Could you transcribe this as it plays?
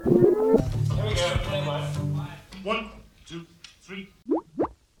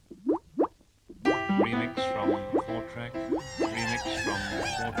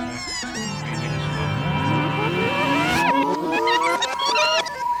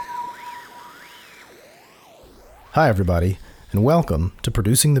Hi, everybody, and welcome to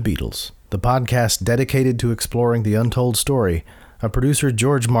Producing the Beatles, the podcast dedicated to exploring the untold story of producer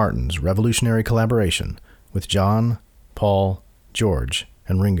George Martin's revolutionary collaboration with John, Paul, George,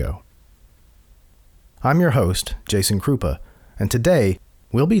 and Ringo. I'm your host, Jason Krupa, and today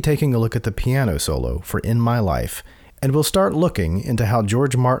we'll be taking a look at the piano solo for In My Life, and we'll start looking into how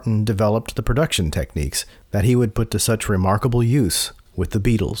George Martin developed the production techniques that he would put to such remarkable use with the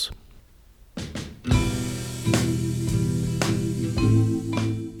Beatles.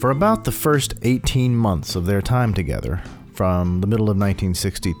 For about the first 18 months of their time together, from the middle of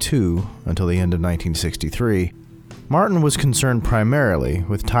 1962 until the end of 1963, Martin was concerned primarily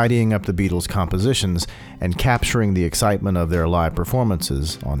with tidying up the Beatles' compositions and capturing the excitement of their live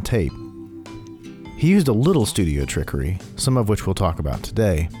performances on tape. He used a little studio trickery, some of which we'll talk about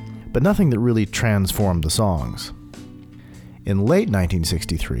today, but nothing that really transformed the songs. In late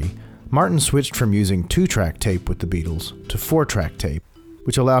 1963, Martin switched from using 2-track tape with the Beatles to 4-track tape,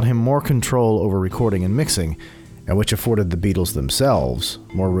 which allowed him more control over recording and mixing, and which afforded the Beatles themselves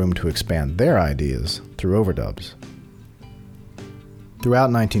more room to expand their ideas through overdubs. Throughout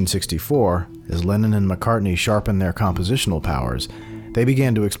 1964, as Lennon and McCartney sharpened their compositional powers, they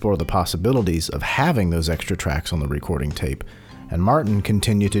began to explore the possibilities of having those extra tracks on the recording tape, and Martin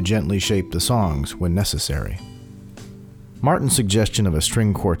continued to gently shape the songs when necessary. Martin's suggestion of a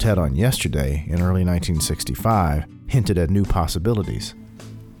string quartet on Yesterday in early 1965 hinted at new possibilities.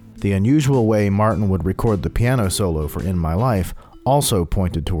 The unusual way Martin would record the piano solo for In My Life also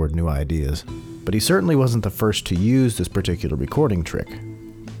pointed toward new ideas, but he certainly wasn't the first to use this particular recording trick.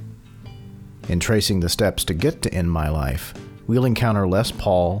 In tracing the steps to get to In My Life, we'll encounter Les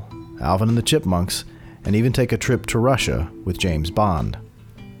Paul, Alvin and the Chipmunks, and even take a trip to Russia with James Bond.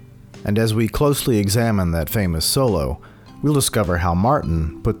 And as we closely examine that famous solo, we'll discover how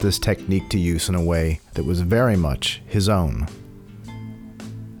Martin put this technique to use in a way that was very much his own.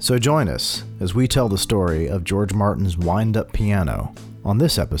 So join us as we tell the story of George Martin's wind-up piano on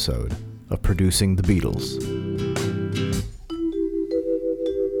this episode of Producing the Beatles.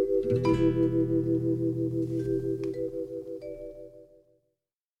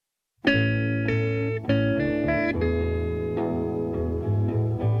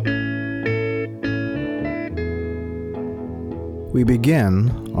 We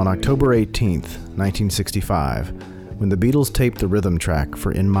begin on October 18th, 1965, when the Beatles taped the rhythm track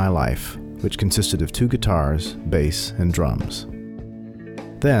for In My Life, which consisted of 2 guitars, bass, and drums.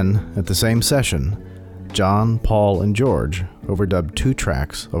 Then, at the same session, John, Paul, and George overdubbed 2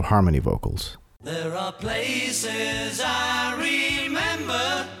 tracks of harmony vocals. There are places I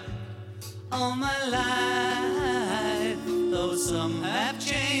remember all my life, though some have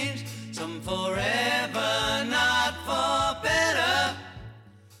changed, some forever, not for better.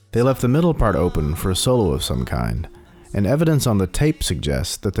 They left the middle part open for a solo of some kind, and evidence on the tape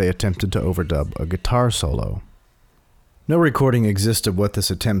suggests that they attempted to overdub a guitar solo. No recording exists of what this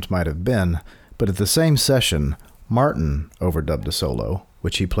attempt might have been, but at the same session, Martin overdubbed a solo,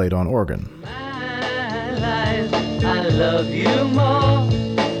 which he played on organ. My life, I love you more.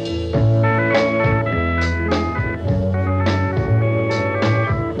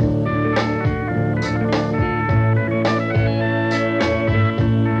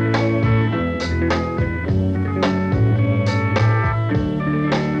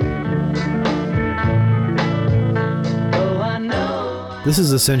 This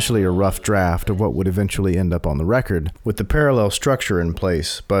is essentially a rough draft of what would eventually end up on the record, with the parallel structure in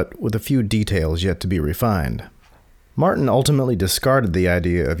place, but with a few details yet to be refined. Martin ultimately discarded the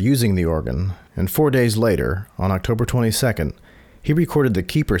idea of using the organ, and 4 days later, on October 22nd, he recorded the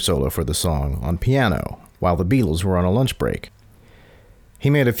keeper solo for the song on piano, while the Beatles were on a lunch break. He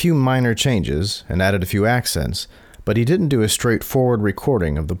made a few minor changes and added a few accents, but he didn't do a straightforward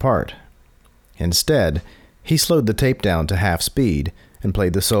recording of the part. Instead, he slowed the tape down to half speed and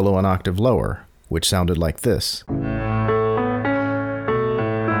played the solo an octave lower, which sounded like this.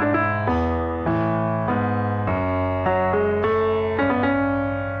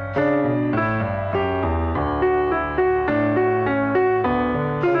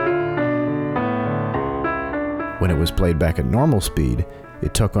 When it was played back at normal speed,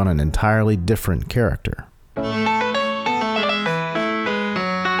 it took on an entirely different character.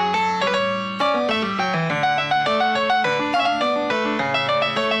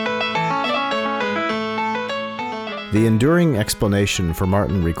 The enduring explanation for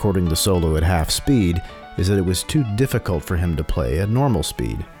Martin recording the solo at half speed is that it was too difficult for him to play at normal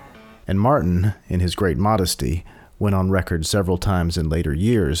speed, and Martin, in his great modesty, went on record several times in later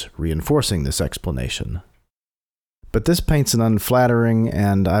years reinforcing this explanation. But this paints an unflattering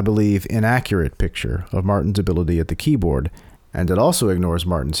and, I believe, inaccurate picture of Martin's ability at the keyboard, and it also ignores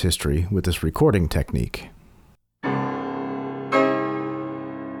Martin's history with this recording technique.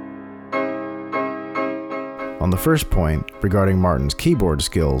 On the first point, regarding Martin's keyboard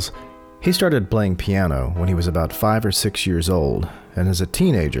skills, he started playing piano when he was about 5 or 6 years old, and as a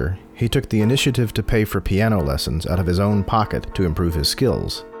teenager, he took the initiative to pay for piano lessons out of his own pocket to improve his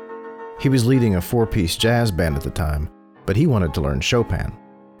skills. He was leading a 4-piece jazz band at the time, but he wanted to learn Chopin.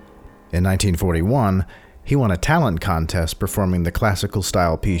 In 1941, he won a talent contest performing the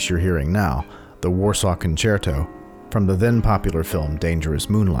classical-style piece you're hearing now, the Warsaw Concerto, from the then-popular film Dangerous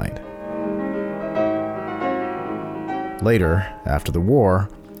Moonlight. Later, after the war,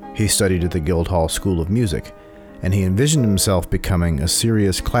 he studied at the Guildhall School of Music, and he envisioned himself becoming a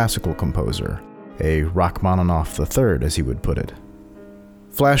serious classical composer, a Rachmaninoff III, as he would put it.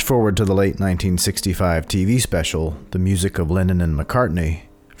 Flash forward to the late 1965 TV special, The Music of Lennon and McCartney,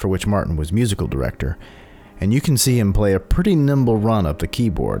 for which Martin was musical director, and you can see him play a pretty nimble run up the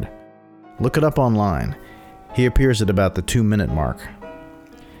keyboard. Look it up online. He appears at about the 2-minute mark.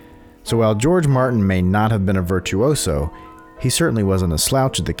 So while George Martin may not have been a virtuoso, he certainly wasn't a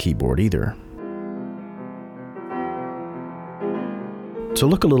slouch at the keyboard either. To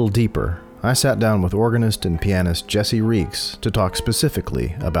look a little deeper, I sat down with organist and pianist Jesse Reeks to talk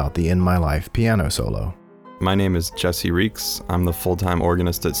specifically about the In My Life piano solo. My name is Jesse Reeks. I'm the full-time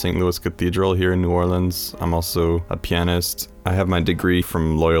organist at St. Louis Cathedral here in New Orleans. I'm also a pianist. I have my degree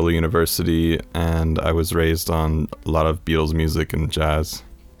from Loyola University, and I was raised on a lot of Beatles music and jazz.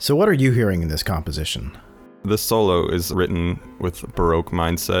 So what are you hearing in this composition? This solo is written with a Baroque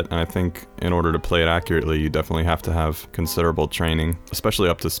mindset, and I think in order to play it accurately, you definitely have to have considerable training, especially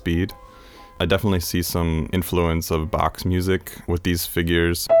up to speed. I definitely see some influence of Bach's music with these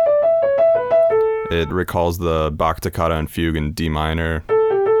figures. It recalls the Bach Toccata and Fugue in D minor,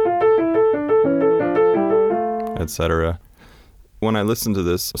 etc. When I listen to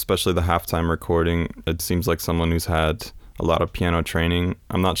this, especially the halftime recording, it seems like someone who's had a lot of piano training.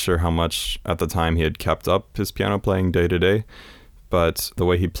 I'm not sure how much at the time he had kept up his piano playing day to day, but the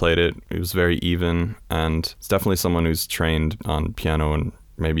way he played it, it was very even, and it's definitely someone who's trained on piano and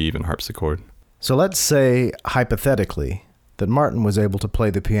maybe even harpsichord. So let's say, hypothetically, that Martin was able to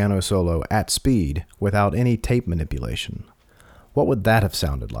play the piano solo at speed without any tape manipulation. What would that have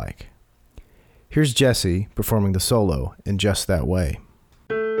sounded like? Here's Jesse performing the solo in just that way.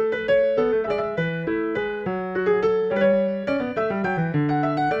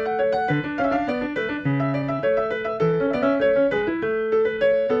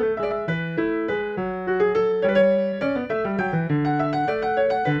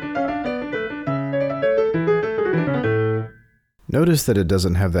 Notice that it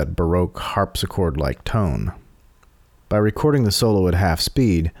doesn't have that Baroque harpsichord-like tone. By recording the solo at half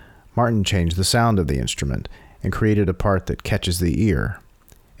speed, Martin changed the sound of the instrument and created a part that catches the ear.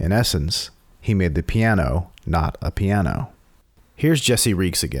 In essence, he made the piano not a piano. Here's Jesse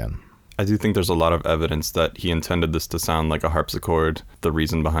Reeks again. I do think there's a lot of evidence that he intended this to sound like a harpsichord, the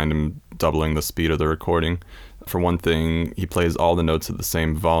reason behind him doubling the speed of the recording. For one thing, he plays all the notes at the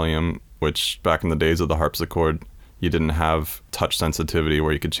same volume, which back in the days of the harpsichord, you didn't have touch sensitivity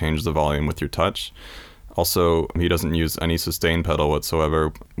where you could change the volume with your touch. Also, he doesn't use any sustain pedal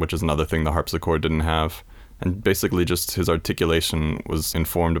whatsoever, which is another thing the harpsichord didn't have. And basically just his articulation was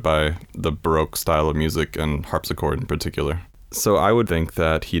informed by the Baroque style of music and harpsichord in particular. So I would think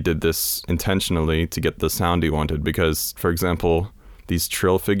that he did this intentionally to get the sound he wanted because, for example, these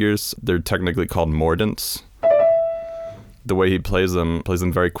trill figures, they're technically called mordants. The way he plays them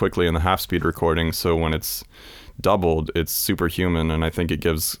very quickly in the half-speed recording, so when it's doubled, it's superhuman, and I think it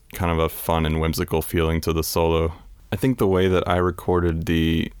gives kind of a fun and whimsical feeling to the solo. I think the way that I recorded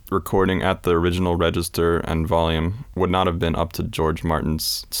the recording at the original register and volume would not have been up to George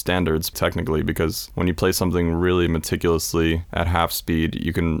Martin's standards technically, because when you play something really meticulously at half speed,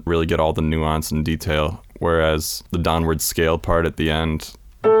 you can really get all the nuance and detail, whereas the downward scale part at the end,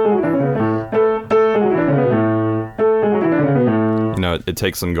 it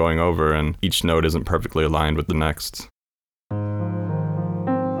takes some going over, and each note isn't perfectly aligned with the next.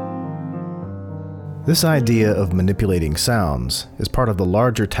 This idea of manipulating sounds is part of the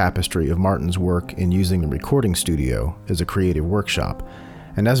larger tapestry of Martin's work in using the recording studio as a creative workshop,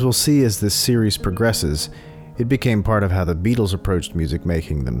 and as we'll see as this series progresses, it became part of how the Beatles approached music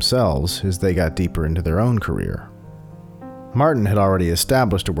making themselves as they got deeper into their own career. Martin had already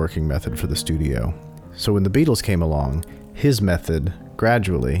established a working method for the studio, so when the Beatles came along, his method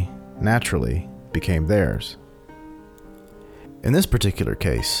gradually, naturally, became theirs. In this particular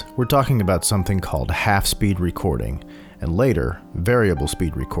case, we're talking about something called half-speed recording, and later, variable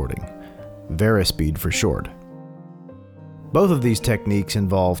speed recording, Varispeed for short. Both of these techniques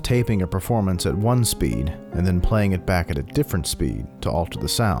involve taping a performance at one speed and then playing it back at a different speed to alter the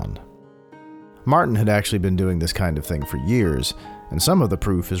sound. Martin had actually been doing this kind of thing for years, and some of the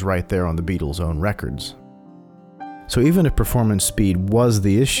proof is right there on the Beatles' own records. So even if performance speed was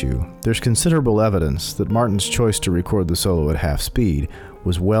the issue, there's considerable evidence that Martin's choice to record the solo at half speed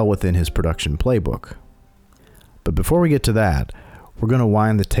was well within his production playbook. But before we get to that, we're going to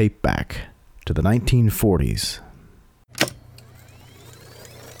wind the tape back to the 1940s.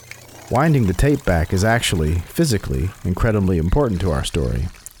 Winding the tape back is actually, physically, incredibly important to our story,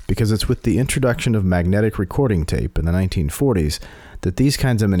 because it's with the introduction of magnetic recording tape in the 1940s that these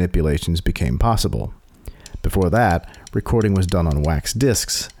kinds of manipulations became possible. Before that, recording was done on wax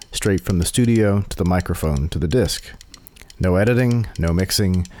discs, straight from the studio to the microphone to the disc. No editing, no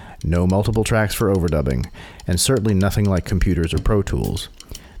mixing, no multiple tracks for overdubbing, and certainly nothing like computers or Pro Tools.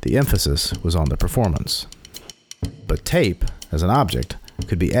 The emphasis was on the performance. But tape, as an object,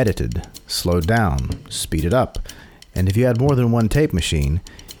 could be edited, slowed down, speeded up, and if you had more than one tape machine,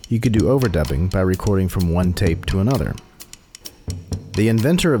 you could do overdubbing by recording from one tape to another. The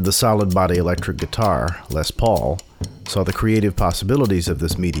inventor of the solid-body electric guitar, Les Paul, saw the creative possibilities of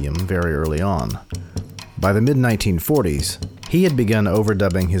this medium very early on. By the mid-1940s, he had begun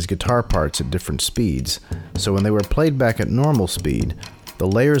overdubbing his guitar parts at different speeds, so when they were played back at normal speed, the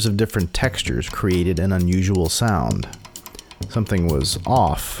layers of different textures created an unusual sound. Something was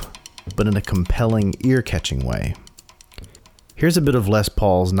off, but in a compelling, ear-catching way. Here's a bit of Les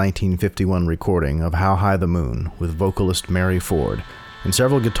Paul's 1951 recording of How High the Moon with vocalist Mary Ford, and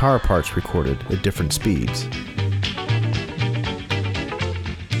several guitar parts recorded at different speeds.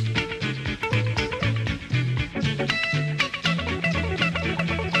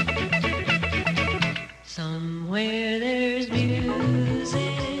 Somewhere there's music.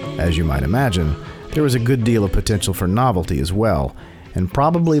 As you might imagine, there was a good deal of potential for novelty as well, and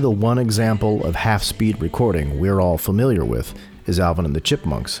probably the one example of half-speed recording we're all familiar with is Alvin and the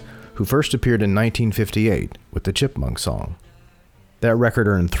Chipmunks, who first appeared in 1958 with the Chipmunk Song. That record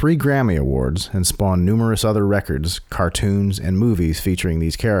earned 3 Grammy Awards and spawned numerous other records, cartoons, and movies featuring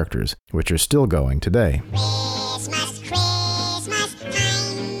these characters, which are still going today. Christmas, Christmas time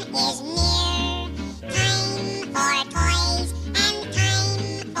is near. Time for toys and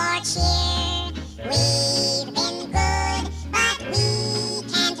time for cheer. We've been good, but we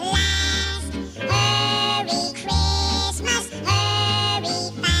can't last. Hurry, Christmas, hurry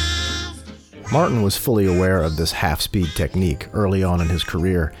fast. Martin was fully aware of this half-speed technique early on in his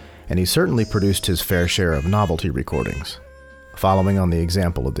career, and he certainly produced his fair share of novelty recordings. Following on the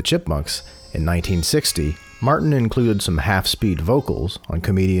example of the Chipmunks, in 1960, Martin included some half-speed vocals on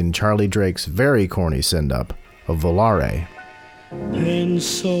comedian Charlie Drake's very corny send-up of Volare.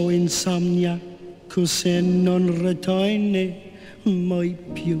 Penso insomnia, se non ritorni mai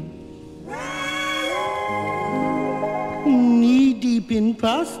più. Knee deep in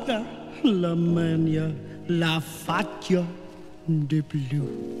pasta, la mania, la faccia di blu.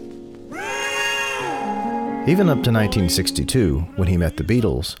 Even up to 1962, when he met the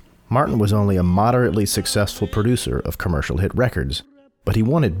Beatles, Martin was only a moderately successful producer of commercial hit records, but he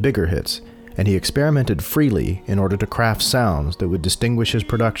wanted bigger hits, and he experimented freely in order to craft sounds that would distinguish his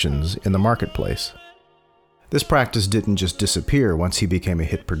productions in the marketplace. This practice didn't just disappear once he became a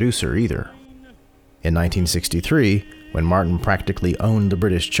hit producer either. In 1963, when Martin practically owned the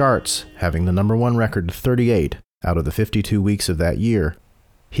British charts, having the #1 record 38 out of the 52 weeks of that year,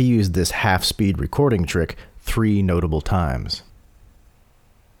 he used this half-speed recording trick 3 notable times.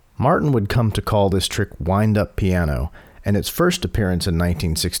 Martin would come to call this trick wind-up piano, and its first appearance in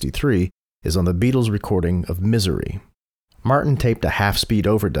 1963 is on the Beatles' recording of Misery. Martin taped a half-speed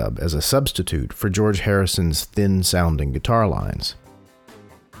overdub as a substitute for George Harrison's thin-sounding guitar lines.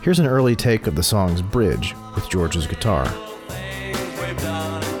 Here's an early take of the song's bridge with George's guitar.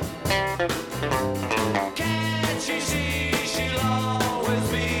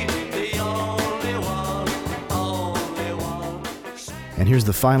 And here's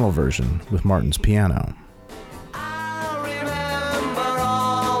the final version with Martin's piano.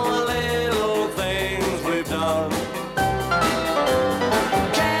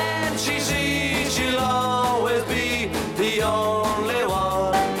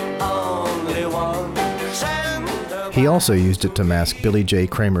 He also used it to mask Billy J.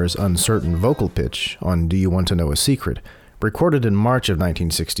 Kramer's uncertain vocal pitch on Do You Want to Know a Secret, recorded in March of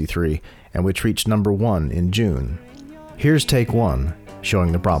 1963, and which reached #1 in June. Here's take 1,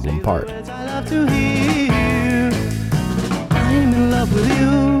 showing the problem part. I love to hear. I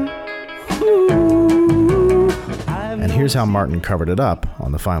here's how Martin covered it up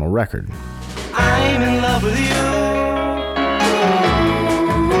on the final record. I'm in love with you.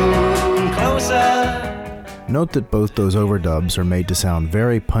 Closer. Note that both those overdubs are made to sound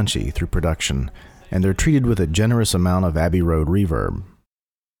very punchy through production, and they're treated with a generous amount of Abbey Road reverb.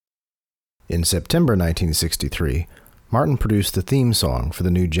 In September 1963, Martin produced the theme song for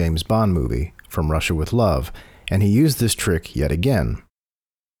the new James Bond movie, From Russia with Love, and he used this trick yet again.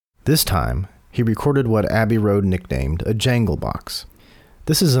 This time, he recorded what Abbey Road nicknamed a jangle box.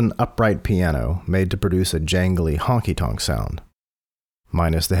 This is an upright piano made to produce a jangly honky-tonk sound.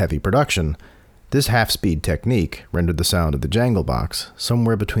 Minus the heavy production, this half-speed technique rendered the sound of the jangle box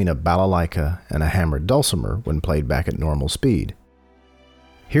somewhere between a balalaika and a hammered dulcimer when played back at normal speed.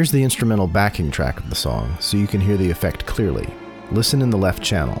 Here's the instrumental backing track of the song so you can hear the effect clearly. Listen in the left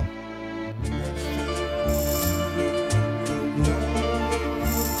channel.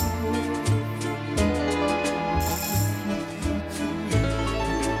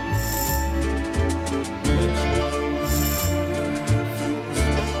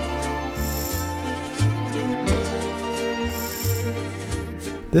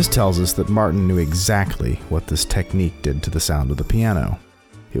 This tells us that Martin knew exactly what this technique did to the sound of the piano.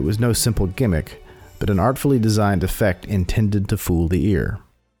 It was no simple gimmick, but an artfully designed effect intended to fool the ear.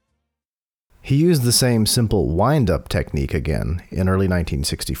 He used the same simple wind-up technique again in early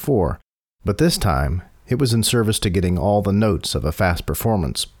 1964, but this time it was in service to getting all the notes of a fast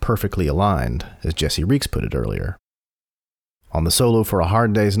performance perfectly aligned, as Jesse Reeks put it earlier. On the solo for A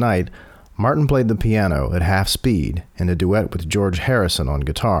Hard Day's Night, Martin played the piano at half speed in a duet with George Harrison on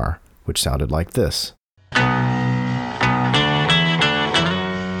guitar, which sounded like this.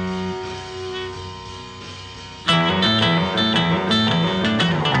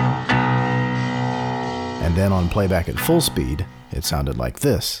 And then on playback at full speed, it sounded like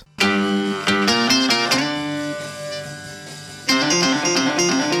this.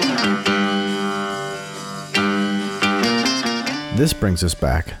 This brings us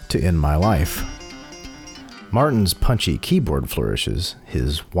back to In My Life. Martin's punchy keyboard flourishes,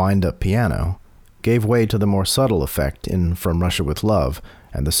 his wind-up piano, gave way to the more subtle effect in From Russia with Love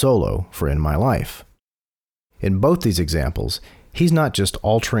and the solo for In My Life. In both these examples, he's not just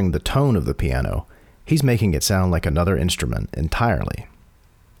altering the tone of the piano, he's making it sound like another instrument entirely.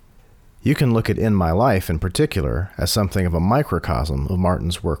 You can look at In My Life in particular as something of a microcosm of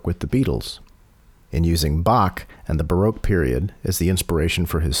Martin's work with the Beatles. In using Bach and the Baroque period as the inspiration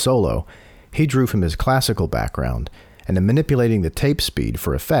for his solo, he drew from his classical background, and in manipulating the tape speed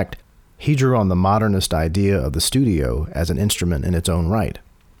for effect, he drew on the modernist idea of the studio as an instrument in its own right.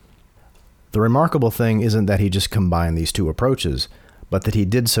 The remarkable thing isn't that he just combined these two approaches, but that he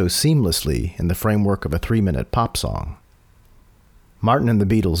did so seamlessly in the framework of a 3-minute pop song. Martin and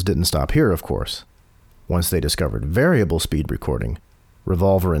the Beatles didn't stop here, of course. Once they discovered variable speed recording,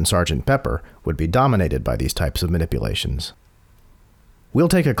 Revolver and Sgt. Pepper would be dominated by these types of manipulations. We'll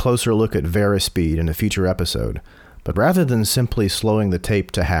take a closer look at Vari-Speed in a future episode, but rather than simply slowing the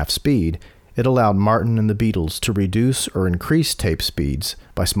tape to half speed, it allowed Martin and the Beatles to reduce or increase tape speeds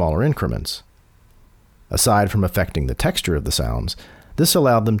by smaller increments. Aside from affecting the texture of the sounds, this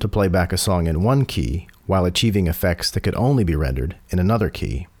allowed them to play back a song in one key while achieving effects that could only be rendered in another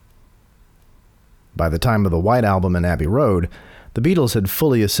key. By the time of the White Album and Abbey Road, the Beatles had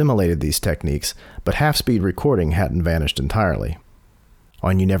fully assimilated these techniques, but half-speed recording hadn't vanished entirely.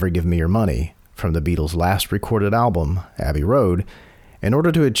 On You Never Give Me Your Money, from the Beatles' last recorded album, Abbey Road, in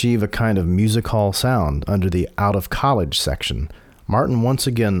order to achieve a kind of music hall sound under the Out of College section, Martin once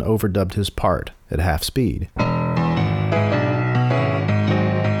again overdubbed his part at half speed.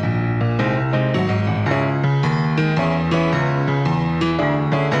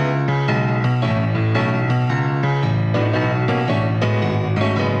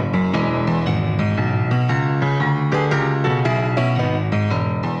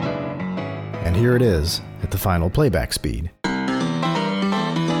 And here it is at the final playback speed.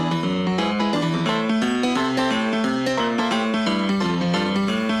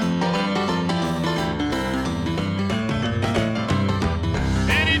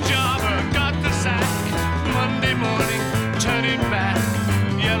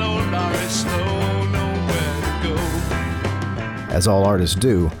 As all artists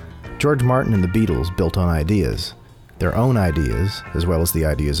do, George Martin and the Beatles built on ideas, their own ideas as well as the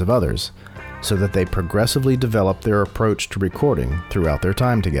ideas of others, so that they progressively developed their approach to recording throughout their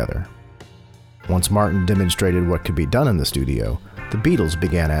time together. Once Martin demonstrated what could be done in the studio, the Beatles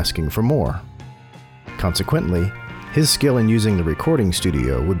began asking for more. Consequently, his skill in using the recording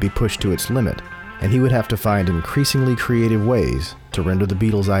studio would be pushed to its limit, and he would have to find increasingly creative ways to render the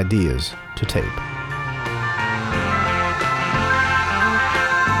Beatles' ideas to tape.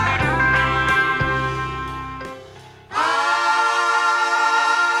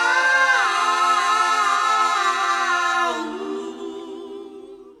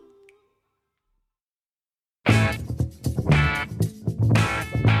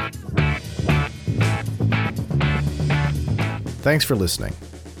 Thanks for listening.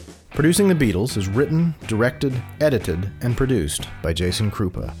 Producing the Beatles is written, directed, edited, and produced by Jason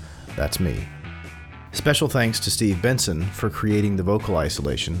Krupa. That's me. Special thanks to Steve Benson for creating the vocal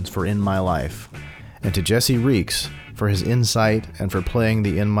isolations for In My Life, and to Jesse Reeks for his insight and for playing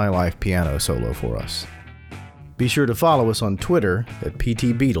the In My Life piano solo for us. Be sure to follow us on Twitter at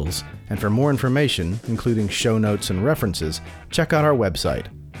PT Beatles, and for more information, including show notes and references, check out our website,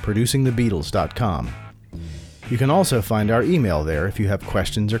 producingthebeatles.com. You can also find our email there if you have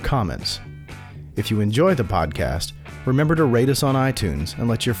questions or comments. If you enjoy the podcast, remember to rate us on iTunes and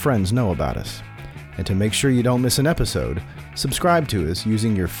let your friends know about us. And to make sure you don't miss an episode, subscribe to us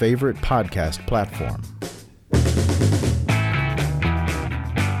using your favorite podcast platform.